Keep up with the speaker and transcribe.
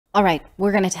All right,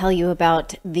 we're going to tell you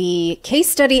about the case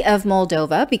study of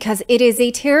Moldova because it is a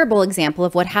terrible example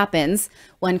of what happens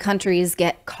when countries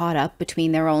get caught up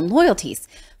between their own loyalties.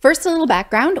 First, a little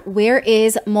background. Where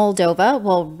is Moldova?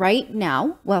 Well, right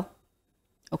now,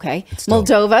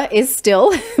 Moldova is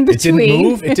still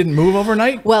between. It didn't move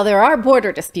overnight? Well, there are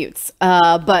border disputes,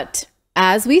 but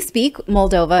as we speak,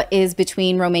 Moldova is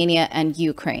between Romania and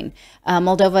Ukraine.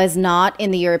 Moldova is not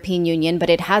in the European Union, but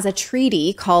it has a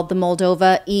treaty called the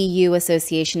Moldova EU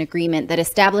Association Agreement that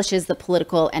establishes the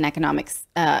political and economic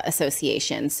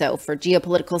association. So for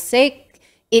geopolitical sake,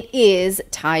 it is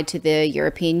tied to the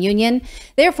European Union.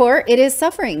 Therefore, it is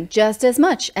suffering just as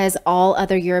much as all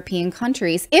other European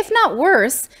countries, if not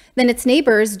worse than its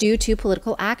neighbors due to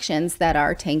political actions that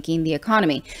are tanking the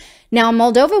economy. Now,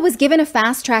 Moldova was given a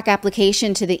fast-track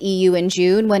application to the EU in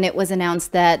June when it was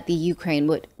announced that Ukraine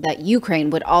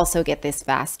would also get this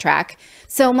fast track.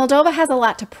 So Moldova has a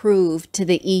lot to prove to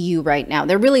the EU right now.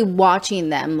 They're really watching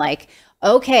them like,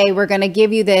 okay, we're going to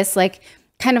give you this, like,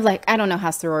 kind of like, I don't know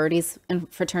how sororities and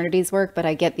fraternities work, but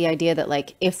I get the idea that,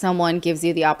 like, if someone gives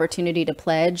you the opportunity to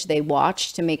pledge, they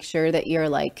watch to make sure that you're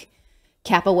like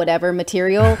Kappa whatever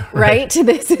material, right?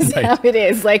 This is how it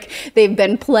is. Like, they've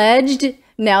been pledged.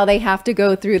 Now they have to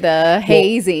go through the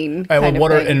hazing. And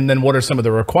what are some of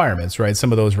the requirements, right?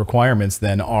 Some of those requirements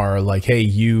then are like, hey,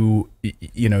 you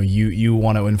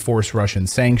want to enforce Russian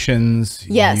sanctions.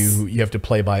 Yes. You have to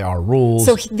play by our rules.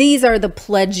 So these are the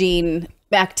pledging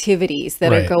activities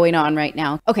that are going on right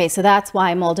now. Okay, so that's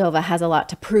why Moldova has a lot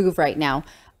to prove right now.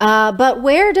 But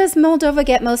where does Moldova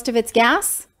get most of its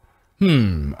gas?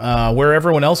 Where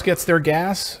everyone else gets their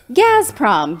gas?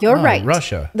 Gazprom, you're right.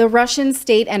 Russia. The Russian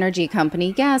state energy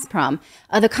company, Gazprom.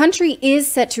 The country is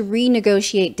set to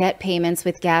renegotiate debt payments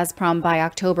with Gazprom by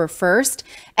October 1st.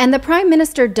 And the prime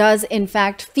minister does, in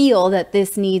fact, feel that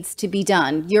this needs to be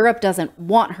done. Europe doesn't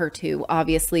want her to,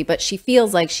 obviously, but she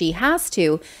feels like she has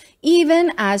to,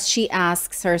 even as she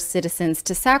asks her citizens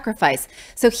to sacrifice.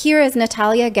 So here is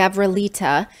Natalia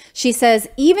Gavrilita. She says,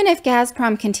 even if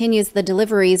Gazprom continues the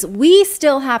deliveries, we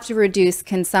still have to reduce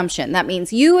consumption. That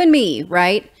means you and me,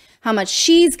 right? How much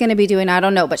she's going to be doing, I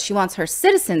don't know, but she wants her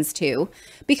citizens to,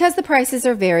 because the prices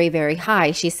are very, very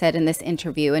high, she said in this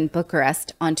interview in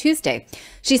Bucharest on Tuesday.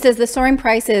 She says the soaring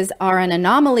prices are an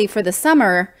anomaly for the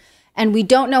summer, and we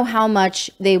don't know how much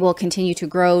they will continue to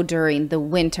grow during the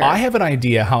winter. I have an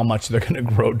idea how much they're going to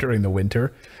grow during the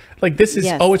winter. Like this is,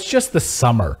 it's just the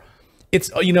summer. It's,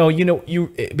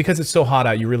 because it's so hot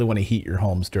out, you really want to heat your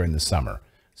homes during the summer.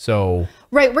 So.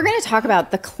 Right. We're going to talk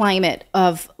about the climate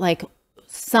of like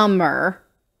summer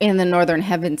in the Northern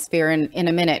Hemisphere in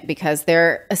a minute, because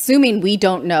they're assuming we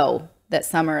don't know that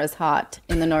summer is hot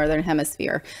in the Northern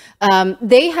Hemisphere. Now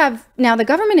the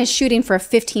government is shooting for a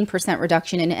 15%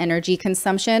 reduction in energy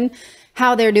consumption.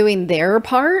 How they're doing their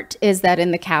part is that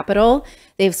in the capital,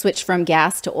 they've switched from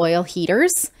gas to oil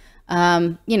heaters.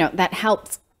 That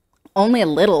helps only a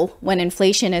little when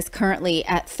inflation is currently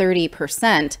at 30%.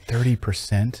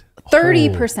 30%?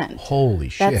 30%. Holy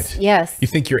shit. Yes. You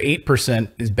think your 8%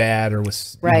 is bad, or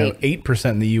was 8%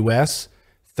 in the US?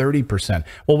 30%.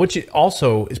 Well, which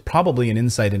also is probably an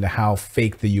insight into how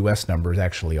fake the US numbers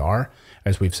actually are.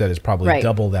 As we've said, it's probably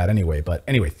double that anyway. But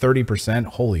anyway, 30%,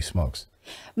 holy smokes.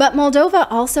 But Moldova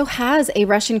also has a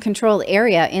Russian-controlled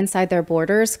area inside their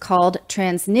borders called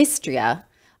Transnistria.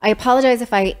 I apologize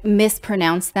if I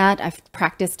mispronounced that. I've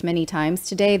practiced many times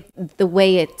today. The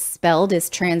way it's spelled is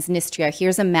Transnistria.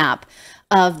 Here's a map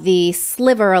of the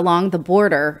sliver along the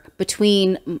border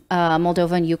between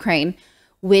Moldova and Ukraine,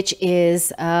 which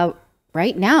is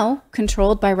right now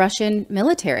controlled by Russian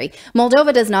military.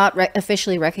 Moldova does not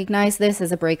officially recognize this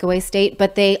as a breakaway state,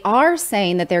 but they are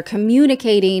saying that they're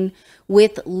communicating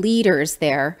with leaders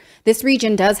there. This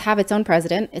region does have its own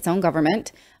president, its own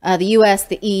government. The US,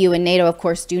 the EU, and NATO, of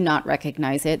course, do not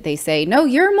recognize it. They say, no,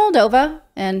 you're Moldova,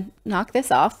 and knock this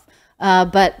off.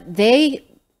 But they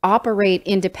operate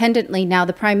independently. Now,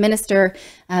 the Prime Minister,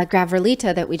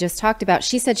 Gavrilita, that we just talked about,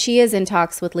 she said she is in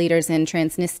talks with leaders in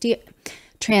Transnistria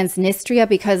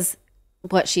because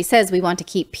what she says, we want to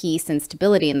keep peace and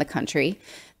stability in the country.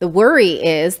 The worry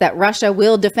is that Russia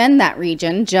will defend that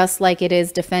region just like it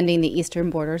is defending the eastern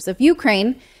borders of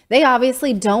Ukraine. They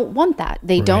obviously don't want that.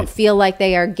 They don't feel like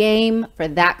they are game for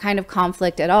that kind of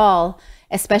conflict at all,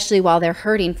 especially while they're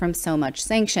hurting from so much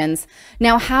sanctions.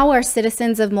 Now, how are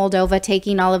citizens of Moldova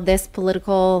taking all of this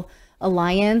political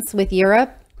alliance with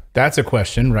Europe? That's a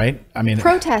question, right? I mean,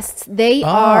 protests. They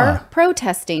are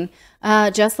protesting,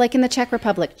 just like in the Czech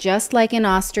Republic, just like in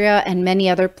Austria and many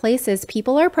other places.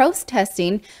 People are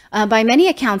protesting. By many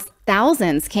accounts,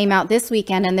 thousands came out this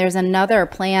weekend, and there's another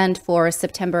planned for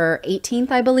September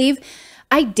 18th, I believe.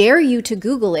 I dare you to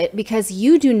Google it, because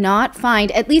you do not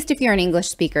find, at least if you're an English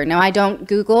speaker. Now, I don't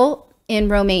Google in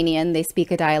Romanian. They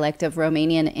speak a dialect of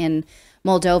Romanian in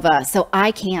Moldova, so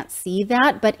I can't see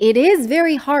that, but it is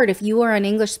very hard if you are an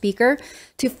English speaker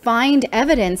to find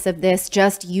evidence of this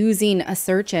just using a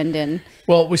search engine.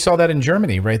 Well, we saw that in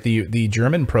Germany, right? The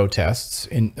German protests,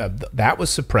 that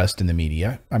was suppressed in the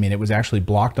media. I mean, it was actually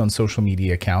blocked on social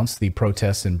media accounts. The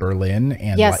protests in Berlin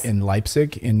and in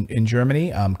Leipzig in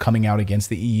Germany, coming out against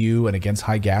the EU and against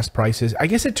high gas prices. I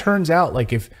guess it turns out,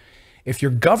 like, if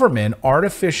your government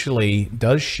artificially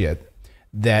does shit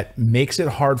that makes it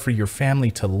hard for your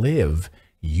family to live,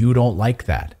 you don't like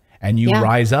that. And you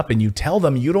rise up and you tell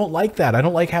them, you don't like that. I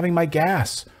don't like having my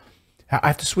gas. I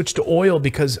have to switch to oil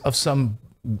because of some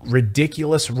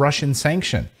ridiculous Russian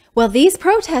sanction. Well, these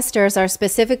protesters are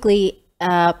specifically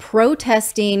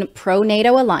protesting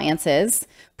pro-NATO alliances,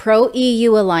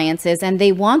 pro-EU alliances, and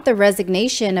they want the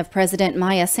resignation of President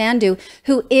Maia Sandu,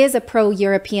 who is a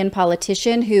pro-European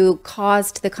politician who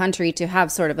caused the country to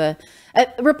have sort of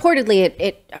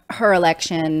reportedly her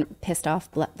election pissed off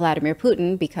Vladimir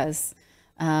Putin because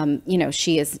you know,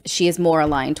 she is more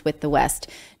aligned with the West.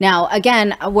 Now,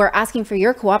 again, we're asking for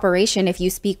your cooperation. If you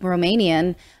speak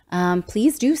Romanian,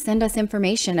 please do send us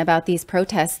information about these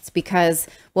protests, because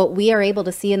what we are able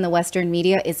to see in the Western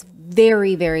media is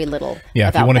very, very little. Yeah,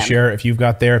 if you want to share, if you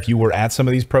were at some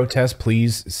of these protests,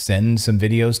 please send some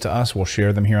videos to us. We'll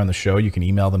share them here on the show. You can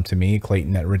email them to me,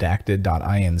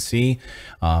 Clayton@redacted.inc.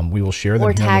 We will share them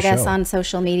or tag us on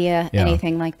social media,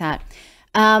 anything like that.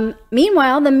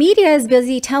 Meanwhile, the media is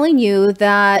busy telling you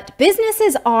that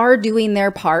businesses are doing their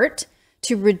part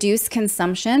to reduce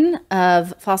consumption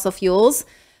of fossil fuels,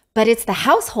 but it's the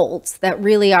households that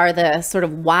really are the sort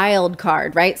of wild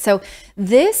card, right? So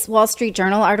this Wall Street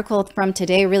Journal article from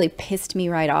today really pissed me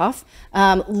right off.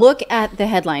 Look at the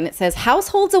headline. It says,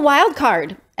 "Households a wild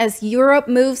card as Europe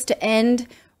moves to end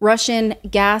Russian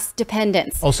gas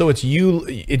dependence." Oh, so it's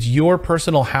your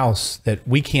personal house that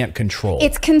we can't control.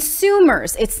 It's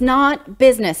consumers. It's not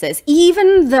businesses.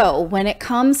 Even though when it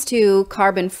comes to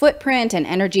carbon footprint and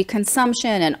energy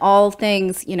consumption and all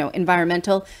things, you know,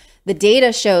 environmental, the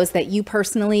data shows that you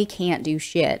personally can't do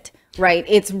shit, right?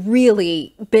 It's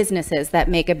really businesses that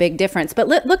make a big difference. But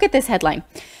look at this headline.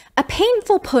 "A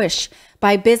painful push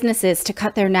by businesses to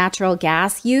cut their natural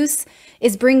gas use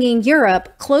is bringing Europe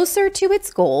closer to its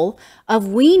goal of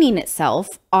weaning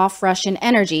itself off Russian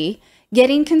energy.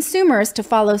 Getting consumers to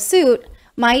follow suit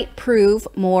might prove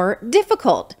more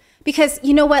difficult." Because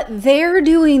you know what? They're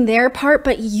doing their part,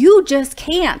 but you just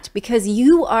can't, because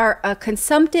you are a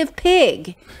consumptive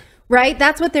pig, right?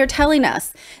 That's what they're telling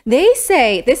us. They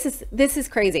say, this is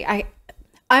crazy. I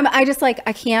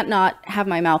can't not have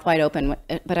my mouth wide open,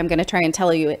 but I'm going to try and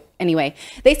tell you it anyway.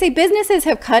 They say businesses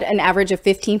have cut an average of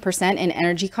 15% in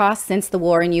energy costs since the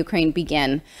war in Ukraine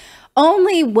began.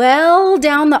 Only well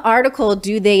down the article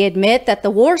do they admit that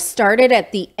the war started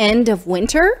at the end of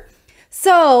winter.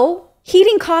 So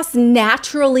heating costs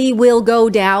naturally will go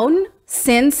down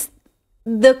since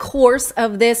the course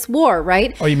of this war,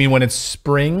 right? Oh, you mean when it's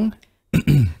spring?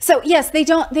 So yes, they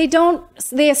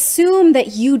assume that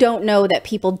you don't know that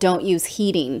people don't use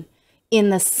heating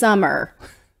in the summer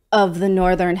of the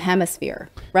Northern Hemisphere,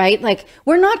 right? Like,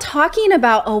 we're not talking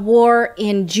about a war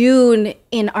in June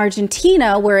in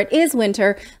Argentina where it is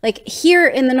winter. Like, here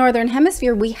in the Northern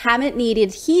Hemisphere, we haven't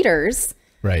needed heaters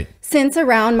since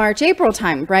around March, April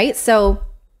time, right? So,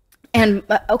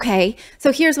 okay,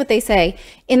 so here's what they say.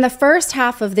 In the first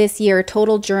half of this year,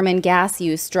 total German gas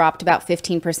use dropped about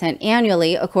 15%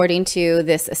 annually, according to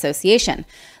this association.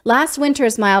 Last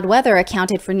winter's mild weather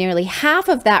accounted for nearly half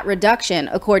of that reduction,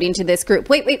 according to this group.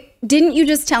 Wait, didn't you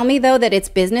just tell me, though, that it's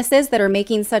businesses that are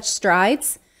making such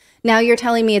strides? Now you're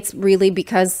telling me it's really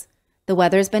because the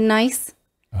weather's been nice?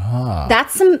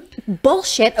 That's some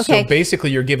bullshit. Okay. So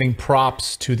basically you're giving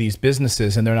props to these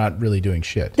businesses and they're not really doing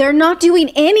shit. They're not doing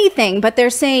anything, but they're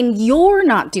saying you're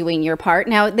not doing your part.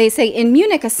 Now, they say in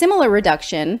Munich, a similar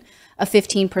reduction of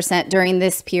 15% during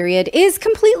this period is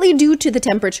completely due to the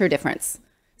temperature difference,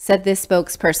 said this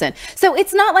spokesperson. So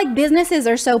it's not like businesses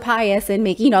are so pious and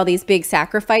making all these big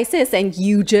sacrifices and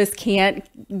you just can't,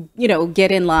 you know,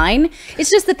 get in line. It's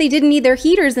just that they didn't need their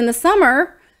heaters in the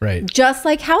summer. Right. Just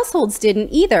like households didn't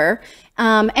either.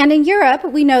 And in Europe,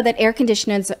 we know that air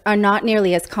conditioners are not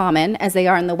nearly as common as they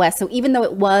are in the West. So even though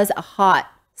it was a hot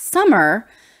summer,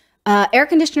 Air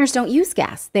conditioners don't use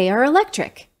gas. They are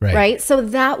electric, right? So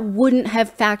that wouldn't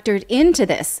have factored into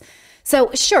this.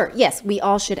 So sure, yes, we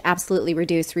all should absolutely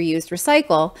reduce, reuse,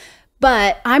 recycle,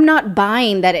 but I'm not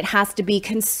buying that it has to be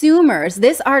consumers.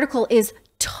 This article is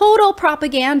total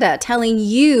propaganda telling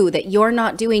you that you're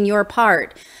not doing your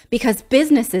part because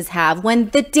businesses have, when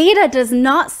the data does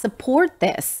not support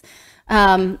this.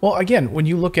 Well, again, when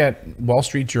you look at Wall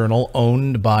Street Journal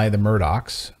owned by the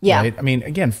Murdochs, right? I mean,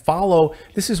 again,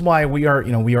 this is why we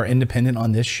are independent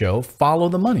on this show. Follow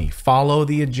the money, follow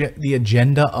the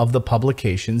agenda of the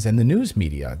publications and the news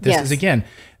media. This is, again,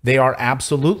 they are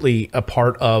absolutely a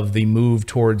part of the move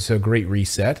towards a great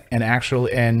reset and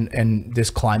actually, and this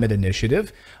climate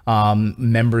initiative,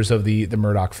 members of the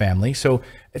Murdoch family. So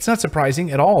it's not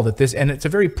surprising at all that this, and it's a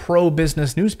very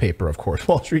pro-business newspaper, of course.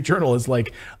 Wall Street Journal is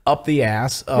like up the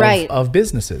ass of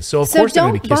businesses. So of course they're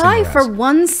going to be kissing don't their buy ass. for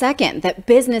 1 second that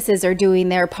businesses are doing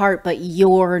their part, but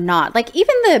you're not. Like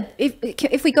even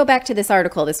if we go back to this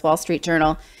article, this Wall Street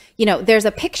Journal, there's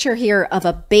a picture here of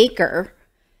a baker.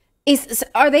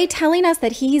 Are they telling us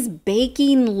that he's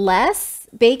baking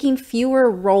fewer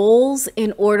rolls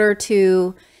in order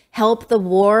to help the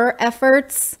war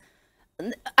efforts?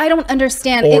 I don't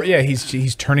understand. Or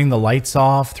he's turning the lights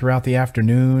off throughout the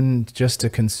afternoon just to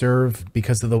conserve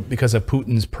because of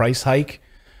Putin's price hike.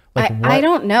 Like I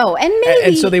don't know.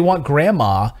 And so they want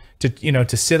grandma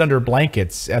to sit under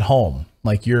blankets at home.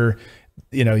 Like your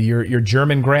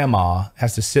German grandma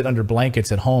has to sit under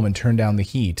blankets at home and turn down the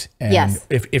heat. And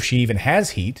if she even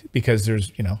has heat, because they're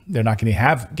not going to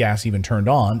have gas even turned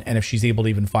on. And if she's able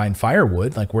to even find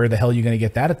firewood, like where the hell are you going to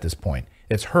get that at this point?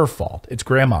 It's her fault. It's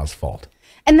grandma's fault.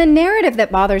 And the narrative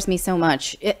that bothers me so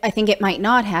much, I think it might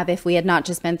not have if we had not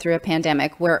just been through a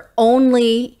pandemic where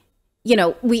only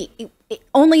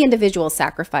individuals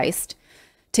sacrificed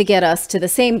to get us to the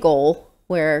same goal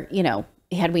where,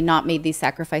 had we not made these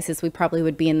sacrifices, we probably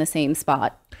would be in the same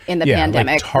spot in the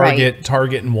pandemic. Like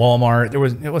Target and Walmart,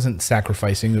 it wasn't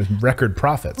sacrificing, it was record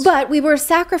profits. But we were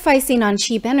sacrificing on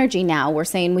cheap energy now. We're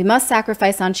saying we must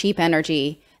sacrifice on cheap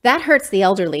energy. That hurts the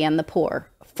elderly and the poor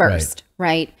first,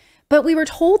 right? But we were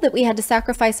told that we had to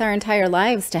sacrifice our entire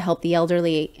lives to help the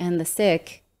elderly and the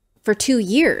sick for 2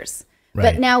 years.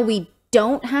 But now we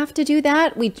don't have to do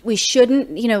that. We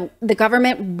shouldn't, the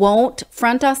government won't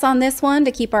front us on this one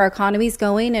to keep our economies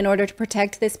going in order to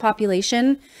protect this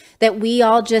population that we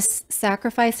all just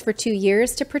sacrificed for 2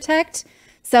 years to protect.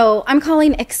 So I'm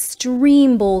calling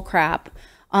extreme bull crap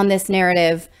on this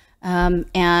narrative.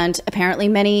 And apparently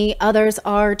many others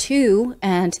are too,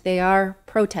 and they are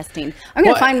protesting. I'm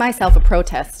going to find myself a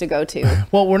protest to go to.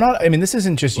 Well, we're not, this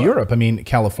isn't just Europe.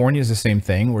 California is the same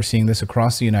thing. We're seeing this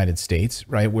across the United States,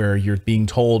 right? Where you're being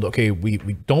told, okay, we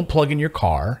don't plug in your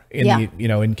car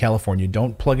in California.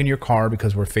 Don't plug in your car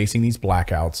because we're facing these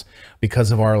blackouts because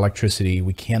of our electricity.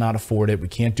 We cannot afford it. We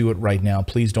can't do it right now.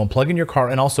 Please don't plug in your car.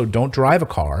 And also don't drive a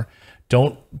car.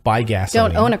 Don't buy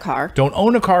gasoline. Don't own a car. Don't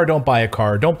own a car. Don't buy a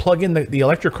car. Don't plug in the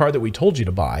electric car that we told you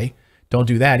to buy. Don't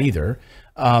do that either.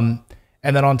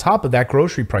 And then on top of that,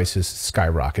 grocery prices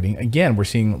skyrocketing. Again, we're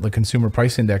seeing the consumer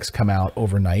price index come out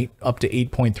overnight, up to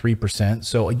 8.3%.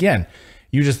 So again,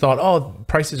 you just thought, oh,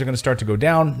 prices are going to start to go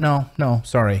down. No,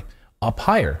 sorry. Up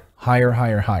higher.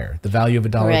 Higher. The value of a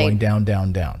dollar going down,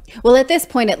 down, down. Well, at this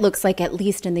point, it looks like at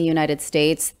least in the United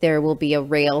States, there will be a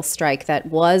rail strike that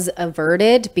was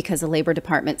averted because the Labor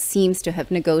Department seems to have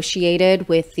negotiated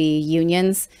with the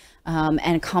unions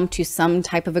and come to some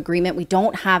type of agreement. We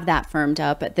don't have that firmed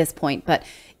up at this point. But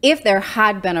if there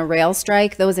had been a rail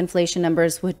strike, those inflation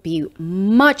numbers would be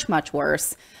much, much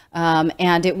worse.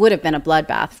 And it would have been a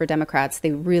bloodbath for Democrats.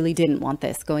 They really didn't want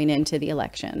this going into the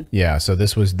election. Yeah. So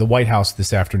this was the White House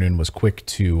this afternoon was quick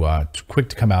to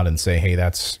come out and say, hey,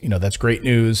 that's great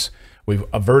news. We've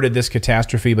averted this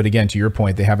catastrophe. But again, to your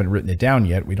point, they haven't written it down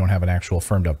yet. We don't have an actual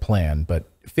firmed up plan. But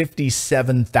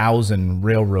 57,000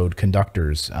 railroad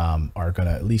conductors are going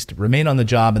to at least remain on the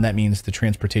job. And that means the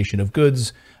transportation of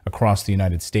goods across the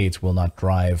United States will not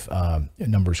drive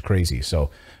numbers crazy. So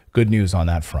good news on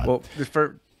that front. Well,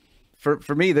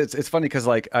 for me, it's funny because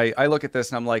like I look at this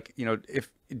and I'm like,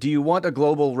 do you want a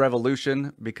global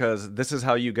revolution? Because this is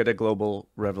how you get a global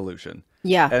revolution.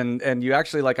 Yeah. And you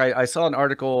actually, like, I saw an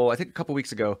article, I think a couple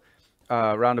weeks ago,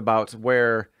 roundabout,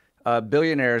 where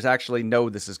billionaires actually know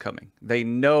this is coming. They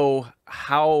know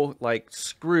how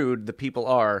screwed the people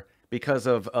are because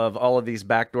of all of these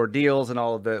backdoor deals and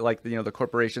all of the the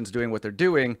corporations doing what they're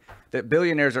doing. That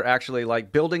billionaires are actually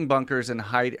building bunkers and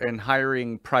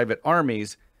hiring private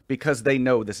armies because they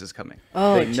know this is coming.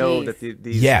 Oh, they know that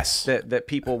that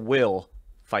people will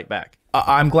fight back.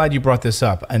 I'm glad you brought this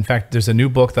up. In fact, there's a new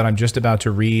book that I'm just about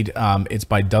to read. It's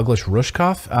by Douglas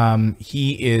Rushkoff.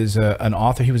 He is an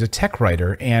author. He was a tech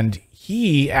writer, and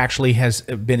he actually has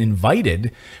been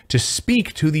invited to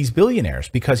speak to these billionaires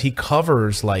because he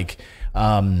covers like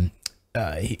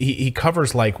he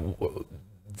covers like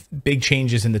big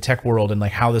changes in the tech world and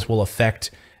like how this will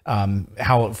affect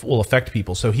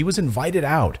people. So he was invited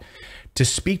out to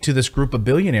speak to this group of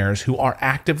billionaires who are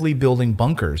actively building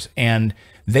bunkers, and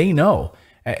they know.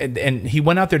 And he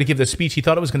went out there to give the speech. He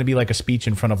thought it was going to be like a speech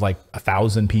in front of like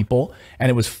 1,000 people, and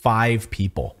it was 5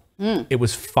 people. It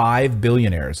was 5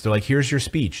 billionaires. They're like, here's your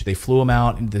speech. They flew him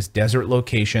out in this desert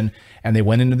location, and they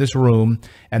went into this room,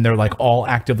 and they're like all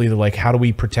actively, they're like, how do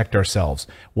we protect ourselves?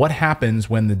 What happens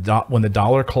when the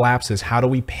dollar collapses? How do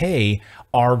we pay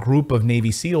our group of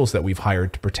Navy SEALs that we've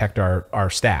hired to protect our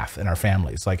staff and our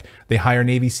families? Like, they hire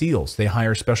Navy SEALs. They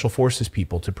hire special forces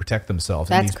people to protect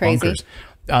themselves in these bunkers.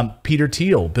 Peter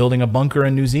Thiel building a bunker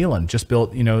in New Zealand, just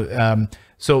built,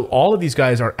 so all of these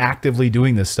guys are actively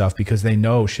doing this stuff because they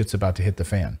know shit's about to hit the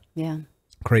fan. Yeah.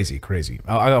 Crazy.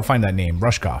 I'll find that name.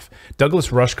 Rushkoff. Douglas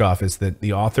Rushkoff is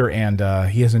the author, and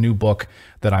he has a new book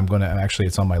that I'm going to, actually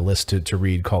it's on my list to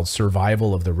read, called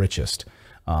Survival of the Richest.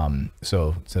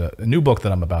 So it's a new book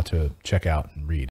that I'm about to check out and read.